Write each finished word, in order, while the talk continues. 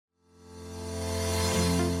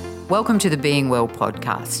Welcome to the Being Well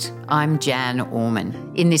podcast. I'm Jan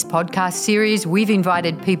Orman. In this podcast series, we've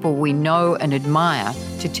invited people we know and admire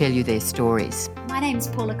to tell you their stories. My name's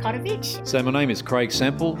Paula Kotovich. So my name is Craig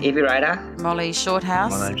Sample. Evie Ryder. Molly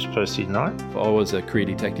Shorthouse. My name's Percy Knight. I was a career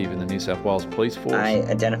detective in the New South Wales Police Force. I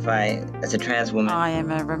identify as a trans woman. I am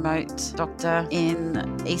a remote doctor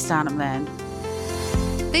in East Arnhem Land.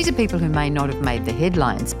 These are people who may not have made the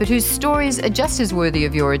headlines, but whose stories are just as worthy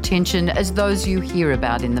of your attention as those you hear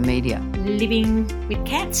about in the media. Living with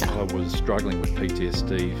cancer. I was struggling with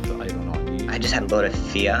PTSD for 8 or 9 years. I just had a lot of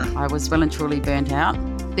fear. I was well and truly burnt out.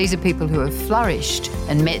 These are people who have flourished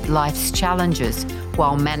and met life's challenges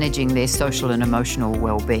while managing their social and emotional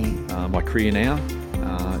well-being. My career now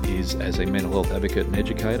is as a mental health advocate and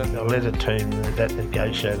educator. I led a team that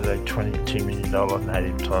negotiated a $22 million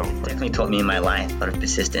native title. Definitely taught me in my life a lot of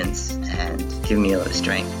persistence and given me a lot of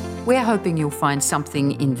strength. We're hoping you'll find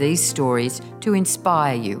something in these stories to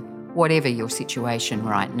inspire you, whatever your situation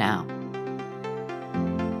right now.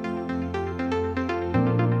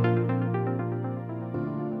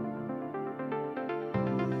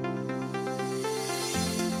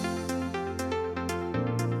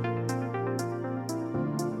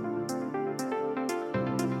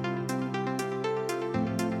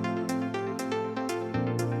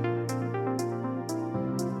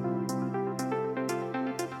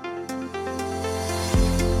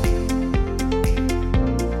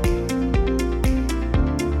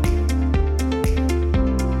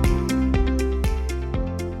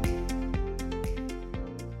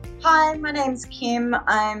 Hi, my name's Kim.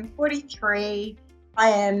 I'm 43. I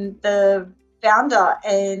am the founder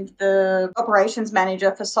and the operations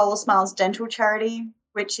manager for Solar Smiles Dental Charity,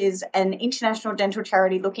 which is an international dental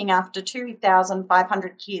charity looking after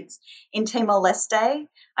 2,500 kids in Timor-Leste.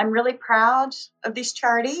 I'm really proud of this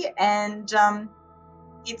charity, and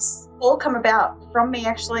it's all come about from me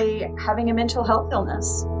actually having a mental health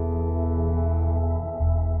illness.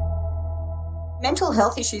 Mental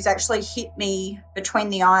health issues actually hit me between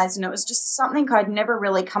the eyes, and it was just something I'd never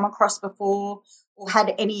really come across before or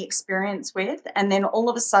had any experience with. And then all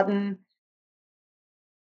of a sudden,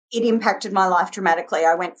 it impacted my life dramatically.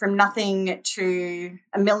 I went from nothing to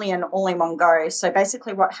a million all in one go. So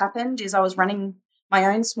basically what happened is I was running my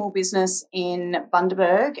own small business in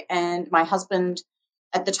Bundaberg, and my husband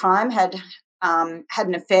at the time had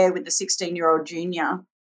an affair with the 16-year-old junior.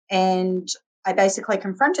 And I basically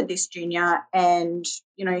confronted this junior, and,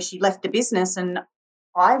 she left the business, and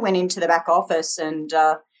I went into the back office and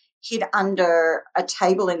hid under a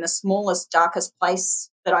table in the smallest, darkest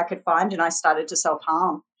place that I could find, and I started to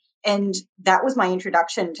self-harm. And that was my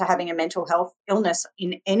introduction to having a mental health illness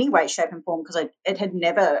in any way, shape and form, because it had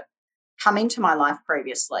never come into my life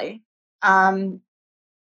previously. My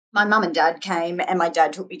mum and dad came, and my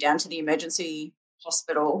dad took me down to the emergency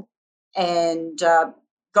hospital and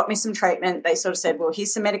got me some treatment. They sort of said, well,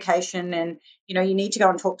 here's some medication and, you need to go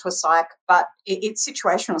and talk to a psych, but it's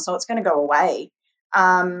situational, so it's going to go away.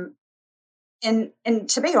 And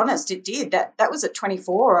to be honest, it did. That was at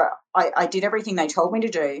 24. I did everything they told me to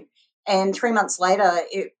do. And 3 months later,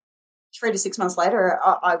 3 to 6 months later,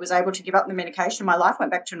 I was able to give up the medication. My life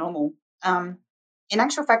went back to normal. In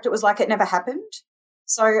actual fact, it was like it never happened.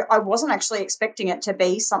 So I wasn't actually expecting it to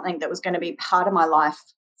be something that was going to be part of my life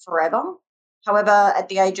forever. However, at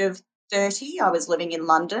the age of 30, I was living in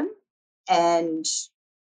London, and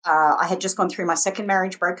I had just gone through my second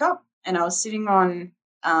marriage breakup, and I was sitting on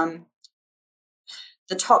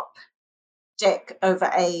the top deck of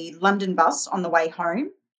a London bus on the way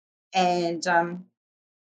home, and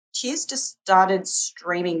tears just started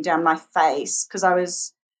streaming down my face because I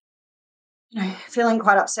was feeling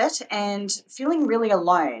quite upset and feeling really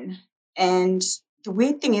alone. And the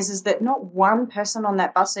weird thing is that not one person on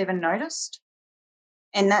that bus even noticed.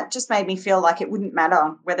 And that just made me feel like it wouldn't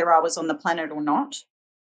matter whether I was on the planet or not.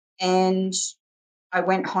 And I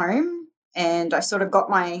went home and I sort of got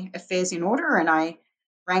my affairs in order, and I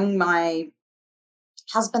rang my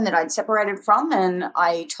husband that I'd separated from, and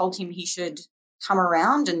I told him he should come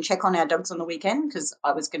around and check on our dogs on the weekend because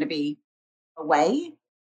I was going to be away.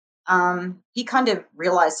 He kind of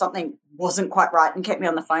realised something wasn't quite right and kept me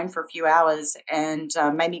on the phone for a few hours and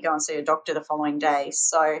made me go and see a doctor the following day.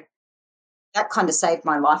 So that kind of saved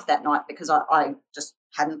my life that night because I just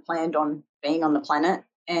hadn't planned on being on the planet.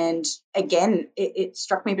 And again, it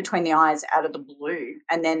struck me between the eyes out of the blue.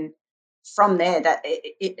 And then from there, that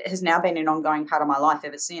it has now been an ongoing part of my life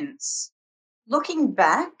ever since. Looking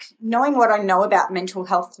back, knowing what I know about mental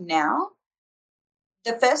health now,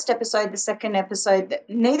 the first episode, the second episode,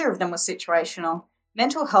 neither of them was situational.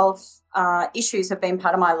 Mental health issues have been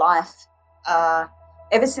part of my life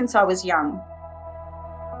ever since I was young.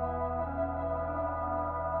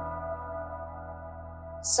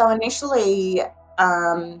 So initially,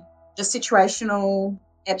 the situational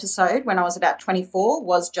episode when I was about 24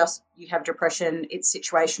 was just you have depression, it's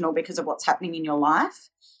situational because of what's happening in your life.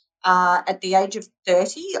 At the age of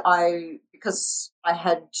 30, because I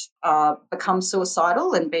had become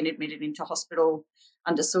suicidal and been admitted into hospital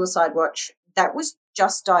under suicide watch, that was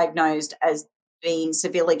just diagnosed as being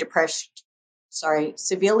severely depressed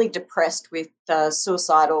with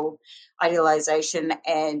suicidal idealization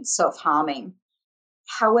and self-harming.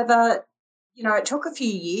 However, it took a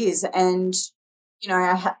few years, and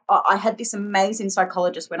I had this amazing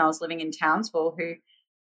psychologist when I was living in Townsville who,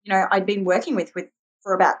 I'd been working with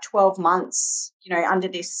for about 12 months, under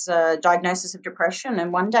this diagnosis of depression.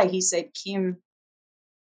 And one day he said, Kim,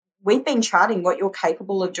 we've been charting what you're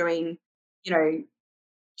capable of doing,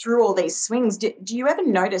 through all these swings. Do you ever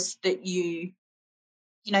notice that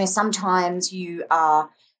sometimes you are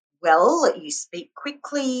you speak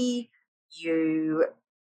quickly, you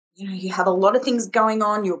have a lot of things going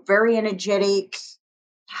on, you're very energetic.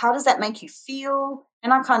 How does that make you feel?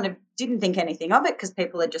 And I kind of didn't think anything of it because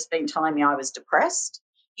people had just been telling me I was depressed.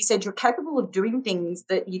 He said, you're capable of doing things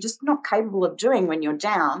that you're just not capable of doing when you're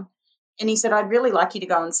down. And he said, I'd really like you to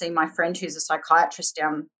go and see my friend who's a psychiatrist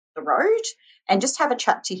down the road and just have a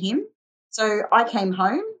chat to him. So I came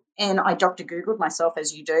home and I Dr. Googled myself,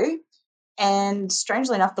 as you do. And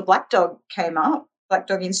strangely enough, the Black Dog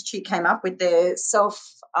Institute came up with their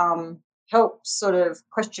self-help sort of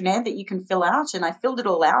questionnaire that you can fill out. And I filled it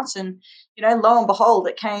all out. And, lo and behold,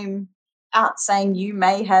 it came out saying you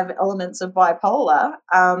may have elements of bipolar.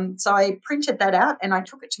 So I printed that out and I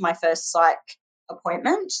took it to my first psych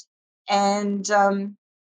appointment. And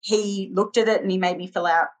he looked at it and he made me fill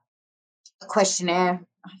out a questionnaire.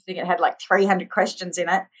 I think it had like 300 questions in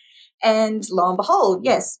it. And lo and behold,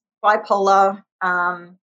 yes, bipolar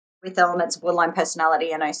with elements of borderline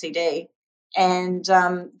personality and OCD. And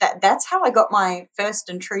that's how I got my first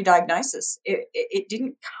and true diagnosis. It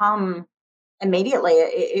didn't come immediately.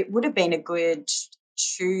 It would have been a good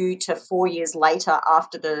 2 to 4 years later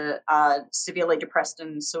after the severely depressed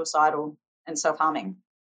and suicidal and self-harming.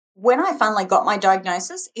 When I finally got my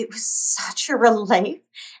diagnosis, it was such a relief.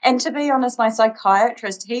 And to be honest, my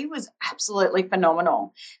psychiatrist, he was absolutely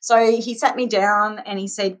phenomenal. So he sat me down and he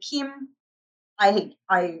said, Kim,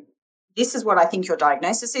 this is what I think your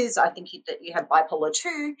diagnosis is. I think that you have bipolar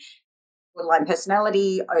 2, borderline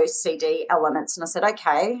personality, OCD elements. And I said,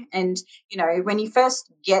 okay. And, when you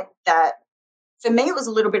first get that, for me, it was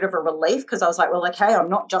a little bit of a relief because I was like, well, okay, I'm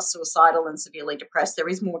not just suicidal and severely depressed. There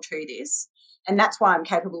is more to this. And that's why I'm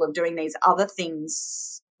capable of doing these other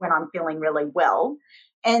things when I'm feeling really well.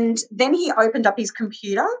 And then he opened up his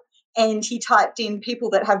computer and he typed in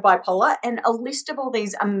people that have bipolar, and a list of all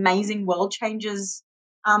these amazing world changers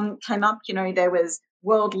came up. There was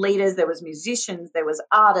world leaders, there was musicians, there was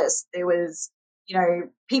artists, there was,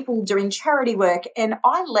 people doing charity work. And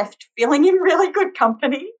I left feeling in really good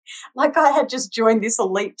company. Like I had just joined this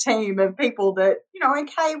elite team of people that,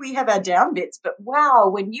 okay, we have our down bits, but wow,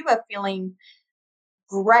 when you are feeling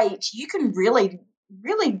great, you can really,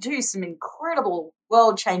 really do some incredible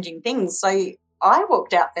world-changing things. So I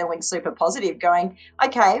walked out feeling super positive, going,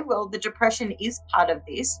 okay, well, the depression is part of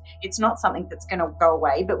this. It's not something that's going to go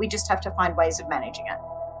away, but we just have to find ways of managing it.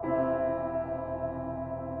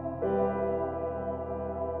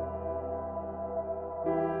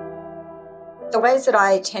 The ways that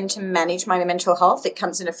I tend to manage my mental health, it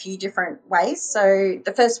comes in a few different ways. So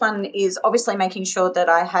the first one is obviously making sure that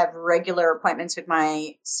I have regular appointments with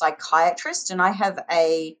my psychiatrist, and I have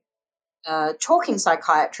a talking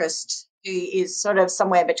psychiatrist who is sort of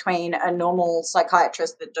somewhere between a normal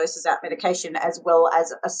psychiatrist that doses out medication as well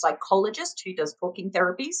as a psychologist who does talking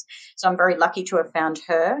therapies. So I'm very lucky to have found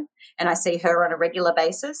her, and I see her on a regular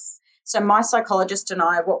basis. So my psychologist and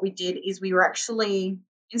I, what we did is we were actually,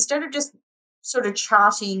 instead of just sort of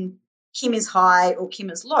charting Kim is high or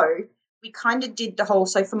Kim is low, we kind of did the whole,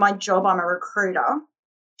 so for my job, I'm a recruiter.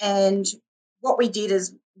 And what we did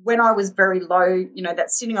is when I was very low,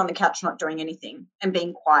 that's sitting on the couch, not doing anything and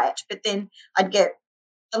being quiet. But then I'd get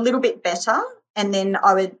a little bit better and then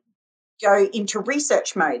I would go into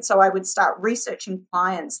research mode. So I would start researching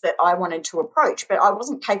clients that I wanted to approach, but I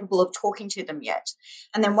wasn't capable of talking to them yet.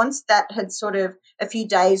 And then once that had sort of a few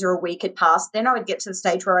days or a week had passed, then I would get to the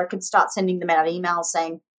stage where I could start sending them out emails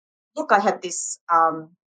saying, look, I have this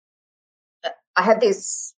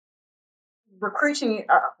recruiting,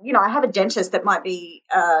 I have a dentist that might be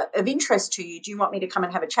of interest to you. Do you want me to come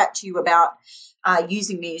and have a chat to you about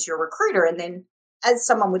using me as your recruiter? And then as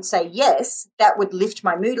someone would say yes, that would lift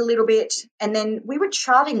my mood a little bit. And then we were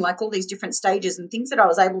charting like all these different stages and things that I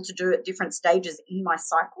was able to do at different stages in my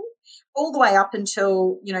cycle, all the way up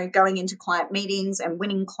until, going into client meetings and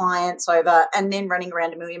winning clients over, and then running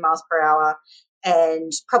around 1,000,000 miles per hour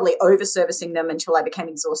and probably over servicing them until I became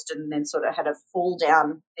exhausted and then sort of had a fall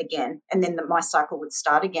down again. And then my cycle would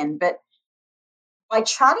start again. But by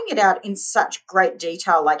charting it out in such great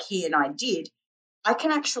detail like he and I did, I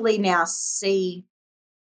can actually now see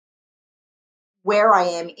where I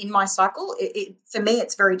am in my cycle. For me,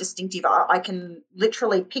 it's very distinctive. I can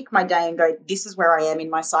literally pick my day and go, this is where I am in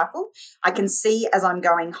my cycle. I can see as I'm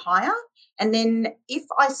going higher. And then if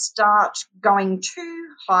I start going too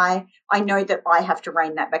high, I know that I have to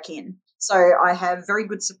rein that back in. So I have very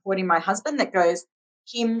good support in my husband that goes,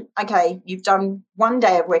 Kim, okay, you've done one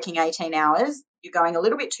day of working 18 hours. You're going a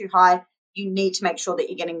little bit too high. You need to make sure that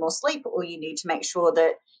you're getting more sleep, or you need to make sure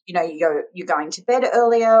that you're going to bed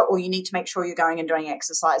earlier, or you need to make sure you're going and doing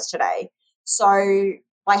exercise today. So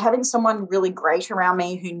by having someone really great around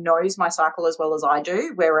me who knows my cycle as well as I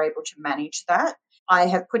do, we're able to manage that. I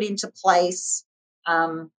have put into place,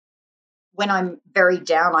 when I'm very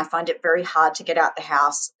down, I find it very hard to get out the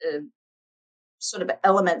house, sort of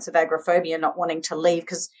elements of agoraphobia, not wanting to leave,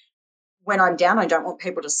 because when I'm down, I don't want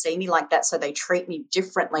people to see me like that, so they treat me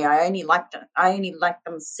differently. I only like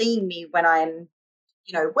them seeing me when I'm,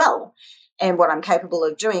 well, and what I'm capable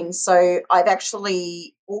of doing. So I've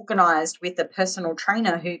actually organised with a personal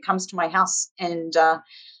trainer who comes to my house, and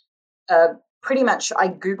pretty much I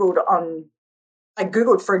Googled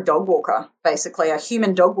for a dog walker, basically a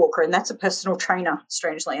human dog walker, and that's a personal trainer,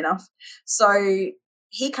 strangely enough. So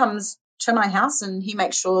he comes to my house and he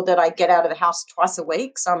makes sure that I get out of the house twice a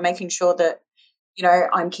week. So I'm making sure that,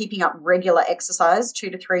 I'm keeping up regular exercise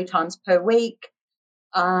 2 to 3 times per week.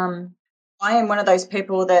 I am one of those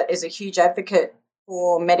people that is a huge advocate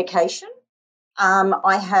for medication.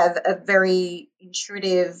 I have a very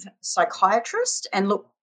intuitive psychiatrist, and look,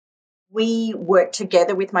 we work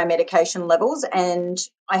together with my medication levels, and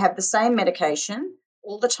I have the same medication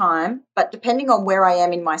all the time, but depending on where I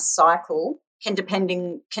am in my cycle can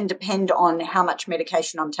depend on how much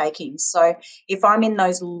medication I'm taking. So if I'm in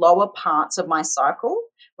those lower parts of my cycle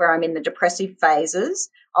where I'm in the depressive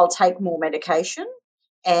phases, I'll take more medication,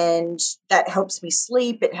 and that helps me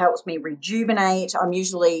sleep. It helps me rejuvenate. I'm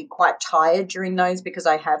usually quite tired during those because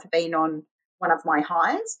I have been on one of my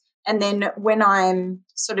highs. And then when I'm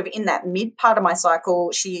sort of in that mid part of my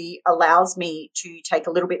cycle, she allows me to take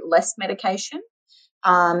a little bit less medication.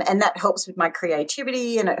 And that helps with my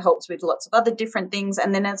creativity, and it helps with lots of other different things.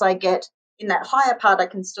 And then as I get in that higher part, I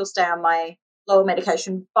can still stay on my lower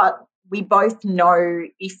medication. But we both know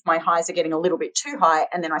if my highs are getting a little bit too high,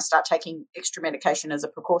 and then I start taking extra medication as a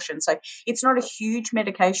precaution. So it's not a huge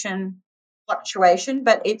medication fluctuation,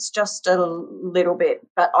 but it's just a little bit.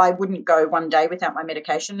 But I wouldn't go one day without my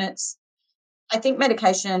medication. I think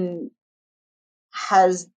medication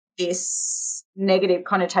has this negative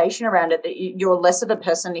connotation around it, that you're less of a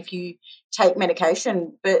person if you take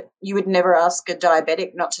medication, but you would never ask a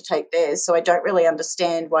diabetic not to take theirs. So I don't really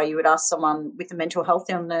understand why you would ask someone with a mental health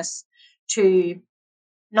illness to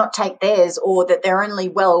not take theirs, or that they're only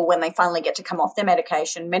well when they finally get to come off their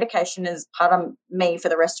medication. Medication is part of me for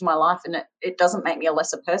the rest of my life, and it doesn't make me a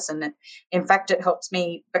lesser person. In fact, it helps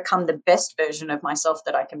me become the best version of myself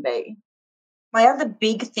that I can be. My other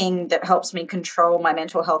big thing that helps me control my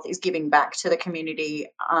mental health is giving back to the community.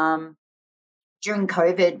 During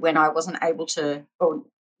COVID, when I wasn't able to, or,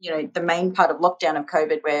 the main part of lockdown of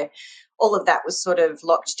COVID, where all of that was sort of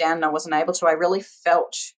locked down and I wasn't able to, I really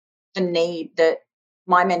felt the need that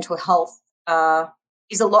my mental health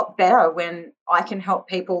is a lot better when I can help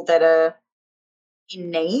people that are in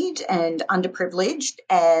need and underprivileged,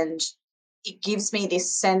 and it gives me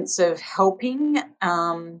this sense of helping.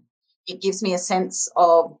 It gives me a sense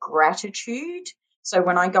of gratitude. So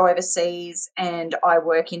when I go overseas and I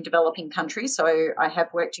work in developing countries, so I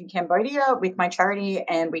have worked in Cambodia with my charity,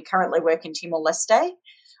 and we currently work in Timor-Leste,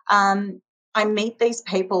 I meet these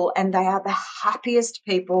people and they are the happiest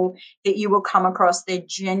people that you will come across. They're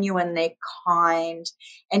genuine, they're kind,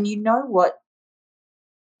 and you know what?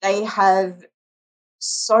 They have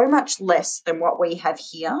so much less than what we have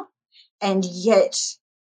here, and yet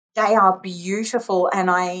they are beautiful, and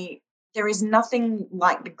there is nothing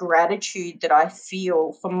like the gratitude that I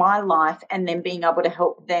feel for my life and then being able to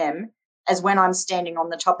help them as when I'm standing on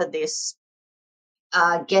the top of this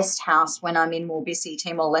guest house when I'm in Morbisi,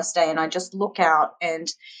 Timor-Leste, and I just look out and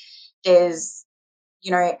there's,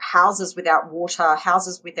 houses without water,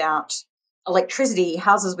 houses without electricity,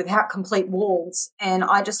 houses without complete walls, and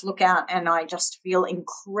I just look out and I just feel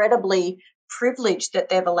incredibly privileged that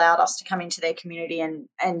they've allowed us to come into their community and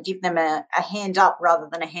give them a hand up rather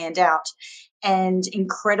than a handout, and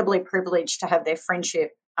incredibly privileged to have their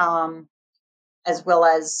friendship, as well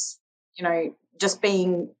as, just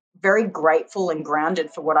being very grateful and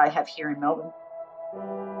grounded for what I have here in Melbourne.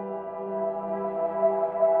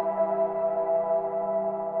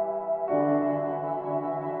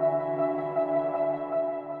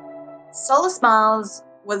 Solar Smiles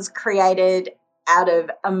was created out of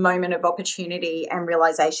a moment of opportunity and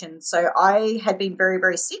realization. So I had been very,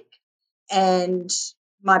 very sick, and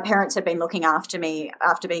my parents had been looking after me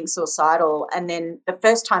after being suicidal. And then the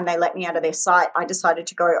first time they let me out of their sight, I decided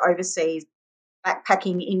to go overseas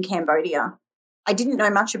backpacking in Cambodia. I didn't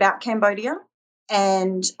know much about Cambodia.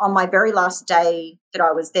 And on my very last day that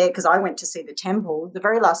I was there, because I went to see the temple, the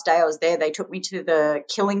very last day I was there, they took me to the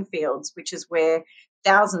killing fields, which is where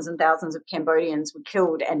thousands and thousands of Cambodians were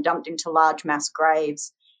killed and dumped into large mass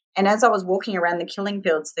graves. And as I was walking around the killing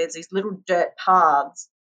fields, there's these little dirt paths,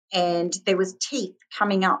 and there was teeth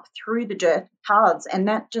coming up through the dirt paths. And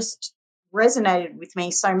that just resonated with me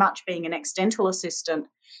so much, being an ex-dental assistant.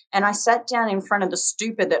 And I sat down in front of the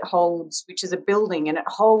stupa that holds, which is a building, and it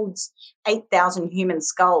holds 8,000 human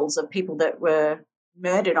skulls of people that were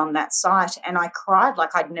murdered on that site. And I cried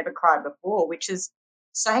like I'd never cried before, which is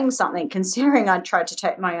saying something, considering I'd tried to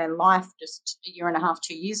take my own life just a year and a half,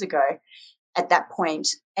 2 years ago at that point.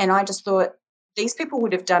 And I just thought, these people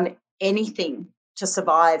would have done anything to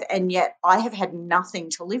survive, and yet I have had nothing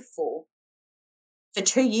to live for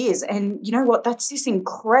 2 years. And you know what? That's this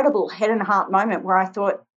incredible head and heart moment where I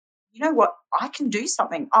thought, you know what? I can do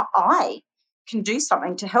something. I can do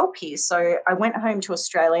something to help here. So I went home to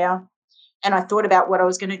Australia, and I thought about what I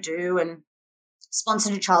was going to do, and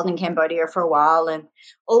sponsored a child in Cambodia for a while. And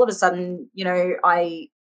all of a sudden, I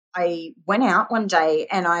went out one day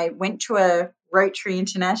and I went to a Rotary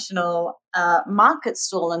International market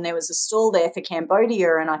stall, and there was a stall there for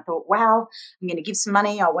Cambodia. And I thought, wow, I'm going to give some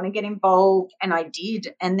money. I want to get involved. And I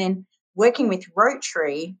did. And then working with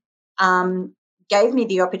Rotary gave me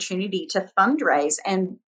the opportunity to fundraise.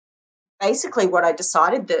 And basically what I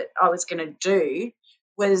decided that I was going to do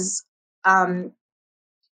was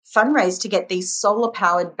fundraise to get these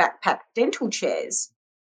solar-powered backpack dental chairs.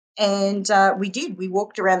 And we did. We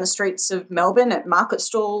walked around the streets of Melbourne at market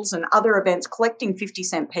stalls and other events collecting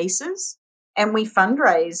 50-cent pieces, and we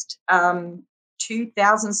fundraised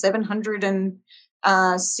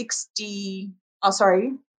 2,760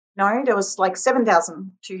 there was like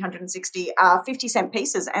 7,260 50-cent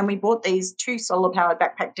pieces, and we bought these 2 solar-powered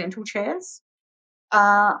backpack dental chairs.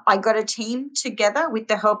 I got a team together with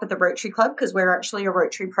the help of the Rotary Club, because we're actually a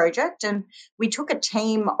Rotary project, and we took a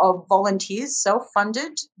team of volunteers,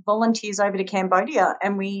 self-funded volunteers, over to Cambodia,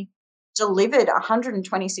 and we delivered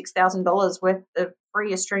 $126,000 worth of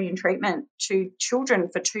free Australian treatment to children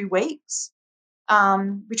for 2 weeks,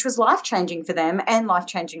 which was life-changing for them and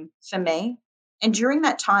life-changing for me. And during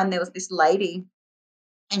that time, there was this lady,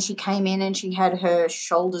 and she came in and she had her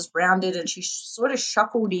shoulders rounded, and she sort of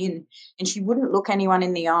shuffled in, and she wouldn't look anyone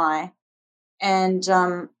in the eye. And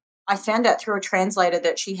I found out through a translator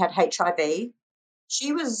that she had HIV.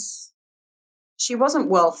 She wasn't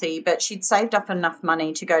wealthy, but she'd saved up enough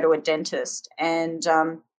money to go to a dentist, and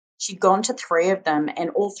she'd gone to 3 of them, and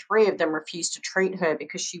all 3 of them refused to treat her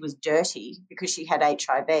because she was dirty, because she had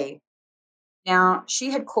HIV. Now,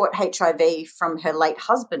 she had caught HIV from her late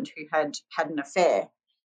husband, who had an affair.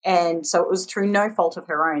 And so it was through no fault of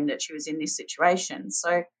her own that she was in this situation.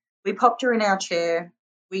 So we popped her in our chair.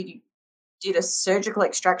 We did a surgical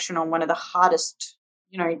extraction on one of the hardest,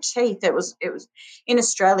 teeth. It was in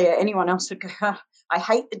Australia, anyone else would go, I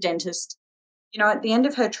hate the dentist. At the end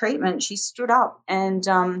of her treatment, she stood up and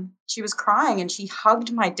she was crying, and she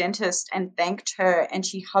hugged my dentist and thanked her, and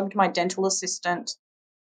she hugged my dental assistant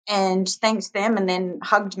and thanked them, and then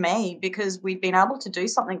hugged me, because we'd been able to do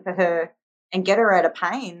something for her and get her out of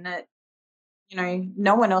pain that,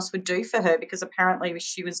 no one else would do for her, because apparently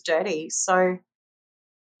she was dirty. So,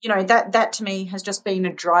 that to me has just been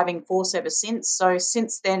a driving force ever since. So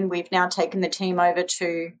since then, we've now taken the team over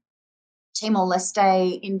to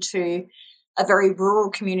Timor-Leste, into a very rural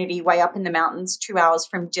community way up in the mountains, 2 hours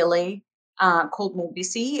from Dili, called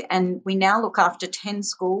Mulbisi, and we now look after 10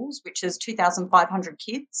 schools, which is 2,500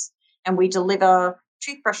 kids, and we deliver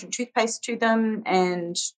toothbrush and toothpaste to them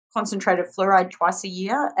and concentrated fluoride twice a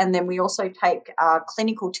year. And then we also take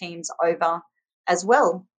clinical teams over as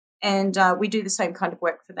well, and we do the same kind of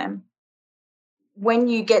work for them. When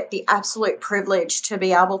you get the absolute privilege to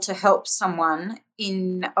be able to help someone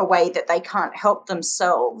in a way that they can't help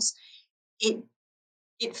themselves, it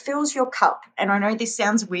it fills your cup. And I know this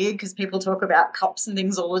sounds weird because people talk about cups and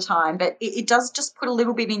things all the time, but it does just put a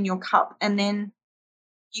little bit in your cup, and then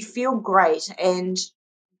you feel great. And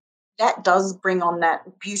that does bring on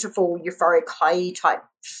that beautiful euphoric high type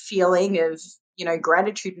feeling of,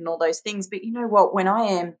 gratitude and all those things. But you know what? When I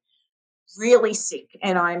am really sick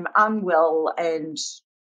and I'm unwell and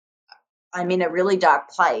I'm in a really dark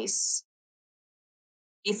place,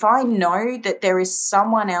 if I know that there is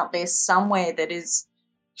someone out there somewhere that is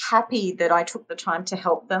happy that I took the time to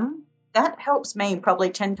help them, that helps me probably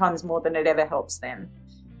 10 times more than it ever helps them.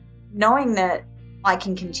 Knowing that I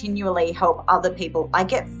can continually help other people, I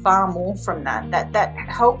get far more from that. That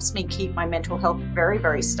helps me keep my mental health very,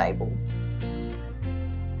 very stable.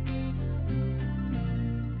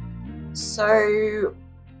 So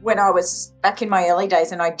when I was back in my early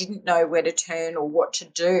days and I didn't know where to turn or what to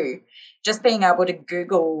do, just being able to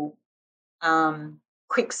Google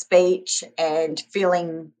quick speech and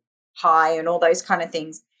feeling high and all those kind of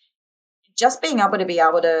things, just being able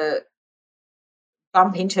to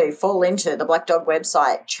fall into the Black Dog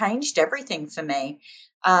website changed everything for me.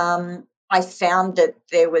 I found that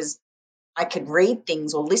I could read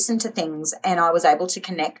things or listen to things and I was able to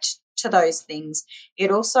connect to those things.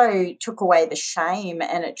 It also took away the shame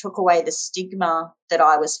and it took away the stigma that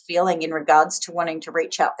I was feeling in regards to wanting to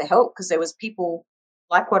reach out for help, because there was people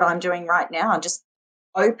like what I'm doing right now, just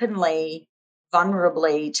openly,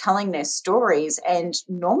 vulnerably telling their stories and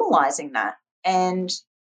normalizing that. And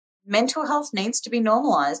mental health needs to be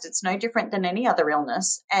normalized. It's no different than any other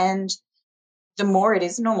illness. And the more it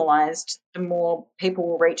is normalized, the more people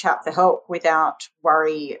will reach out for help without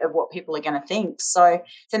worry of what people are going to think. So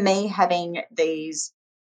for me, having these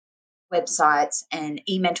websites and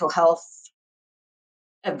e-mental health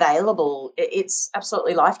available, it's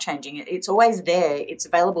absolutely life-changing. It's always there. It's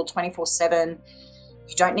available 24/7.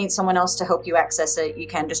 You don't need someone else to help you access it. You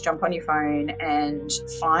can just jump on your phone and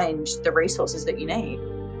find the resources that you need.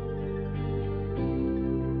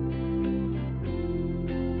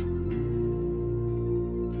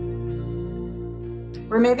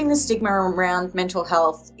 Removing the stigma around mental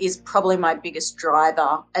health is probably my biggest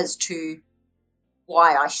driver as to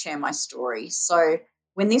why I share my story. So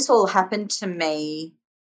when this all happened to me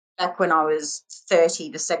back when I was 30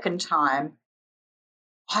 the second time,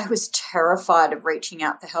 I was terrified of reaching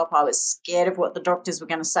out for help. I was scared of what the doctors were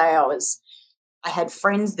going to say. I had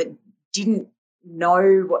friends that didn't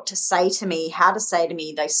know what to say to me, how to say to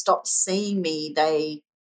me. They stopped seeing me.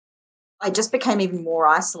 I just became even more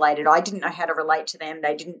isolated. I didn't know how to relate to them.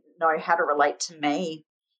 They didn't know how to relate to me.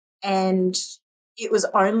 And it was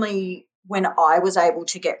only when I was able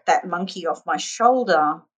to get that monkey off my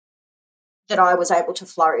shoulder that I was able to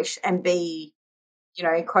flourish and be,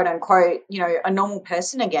 quote unquote, a normal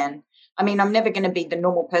person again. I mean, I'm never going to be the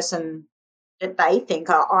normal person that they think.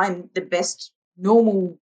 I'm the best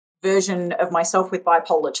normal version of myself with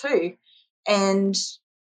bipolar 2. And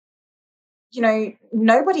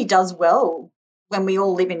nobody does well when we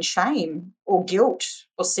all live in shame or guilt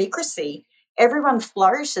or secrecy. Everyone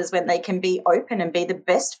flourishes when they can be open and be the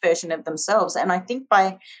best version of themselves. And I think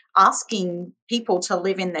by asking people to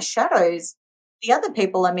live in the shadows, the other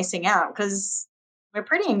people are missing out, because we're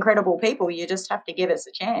pretty incredible people. You just have to give us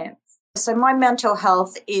a chance. So my mental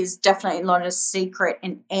health is definitely not a secret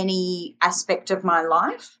in any aspect of my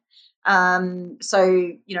life.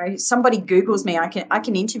 So somebody Googles me, I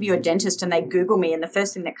can interview a dentist and they Google me, and the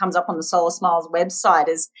first thing that comes up on the Solar Smiles website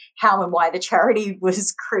is how and why the charity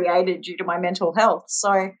was created due to my mental health.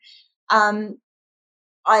 So I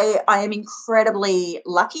am incredibly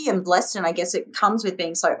lucky and blessed, and I guess it comes with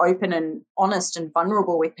being so open and honest and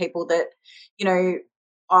vulnerable with people that,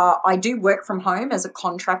 I do work from home as a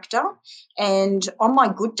contractor, and on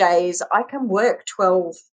my good days I can work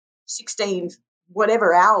 12, 16,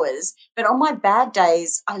 whatever hours, but on my bad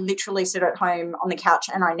days I literally sit at home on the couch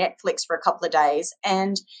and I Netflix for a couple of days.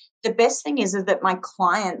 And the best thing is that my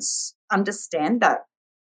clients understand that,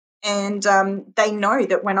 and they know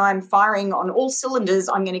that when I'm firing on all cylinders,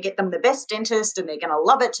 I'm going to get them the best dentist and they're going to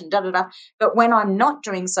love it and da-da-da. But when I'm not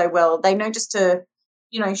doing so well, they know just to,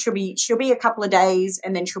 she'll be a couple of days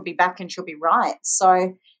and then she'll be back and she'll be right.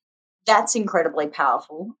 So that's incredibly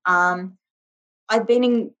powerful. I've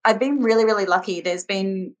been really, really lucky. There's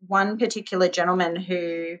been one particular gentleman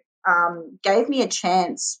who gave me a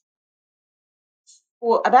chance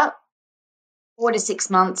for about 4 to 6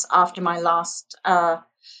 months after my last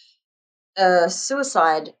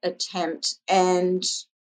suicide attempt. And,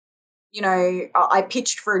 I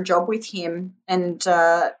pitched for a job with him, and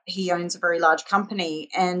he owns a very large company.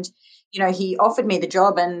 And, he offered me the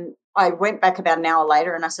job, and I went back about an hour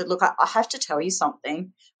later and I said, look, I have to tell you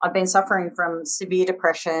something. I've been suffering from severe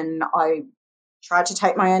depression. I tried to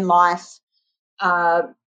take my own life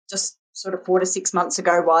just sort of 4 to 6 months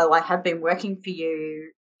ago while I have been working for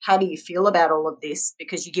you. How do you feel about all of this?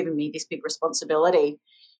 Because you're giving me this big responsibility.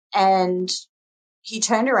 And he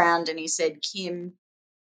turned around and he said, Kim,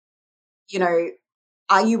 you know,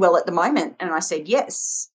 are you well at the moment? And I said,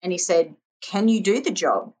 yes. And he said, can you do the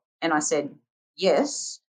job? And I said,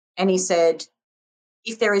 yes. And he said,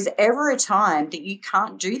 if there is ever a time that you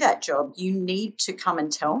can't do that job, you need to come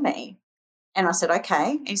and tell me. And I said,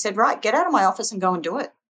 okay. And he said, right, get out of my office and go and do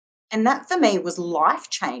it. And that for me was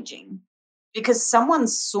life-changing because someone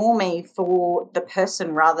saw me for the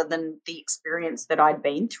person rather than the experience that I'd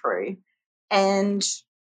been through. And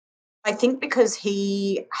I think because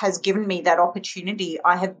he has given me that opportunity,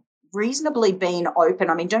 I have reasonably been open.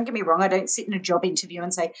 I mean, don't get me wrong, I don't sit in a job interview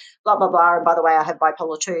and say, blah, blah, blah, and by the way, I have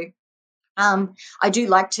bipolar 2. I do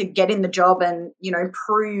like to get in the job and, you know,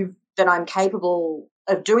 prove that I'm capable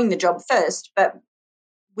of doing the job first, but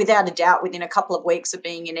without a doubt, within a couple of weeks of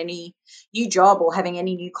being in any new job or having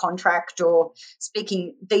any new contract or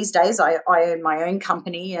speaking, these days I own my own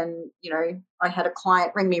company and, you know, I had a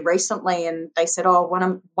client ring me recently and they said, oh, one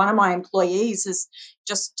of my employees has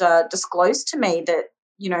just disclosed to me that,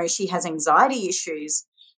 you know, she has anxiety issues.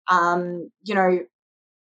 You know,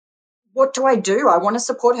 what do? I want to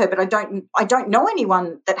support her, but I don't know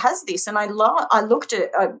anyone that has this. And I looked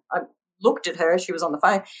at her, she was on the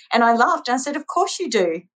phone, and I laughed and I said, of course you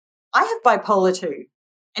do. I have bipolar 2.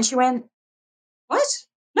 And she went, what?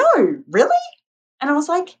 No, really? And I was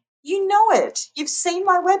like, you know it. You've seen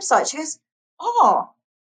my website. She goes, oh,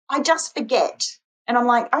 I just forget. And I'm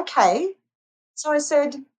like, okay. So I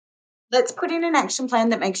said, let's put in an action plan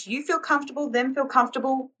that makes you feel comfortable, them feel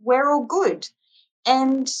comfortable. We're all good.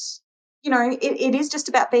 And you know, it is just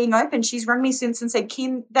about being open. She's rung me since and said,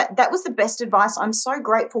 Kim, that was the best advice. I'm so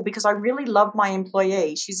grateful because I really love my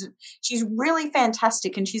employee. She's really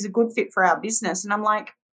fantastic and she's a good fit for our business. And I'm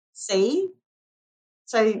like, see?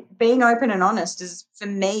 So being open and honest for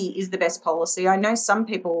me is the best policy. I know some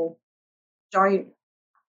people don't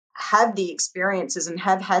have the experiences and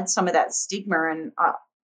have had some of that stigma, and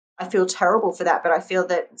I feel terrible for that, but I feel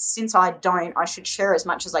that since I don't, I should share as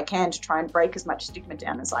much as I can to try and break as much stigma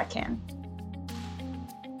down as I can.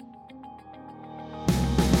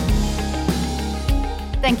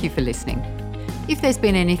 Thank you for listening. If there's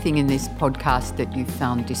been anything in this podcast that you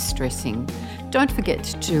found distressing, don't forget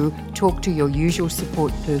to talk to your usual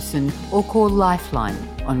support person or call Lifeline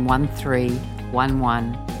on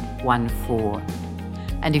 131114.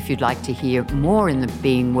 And if you'd like to hear more in the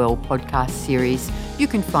Being Well podcast series, you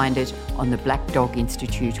can find it on the Black Dog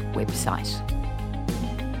Institute website.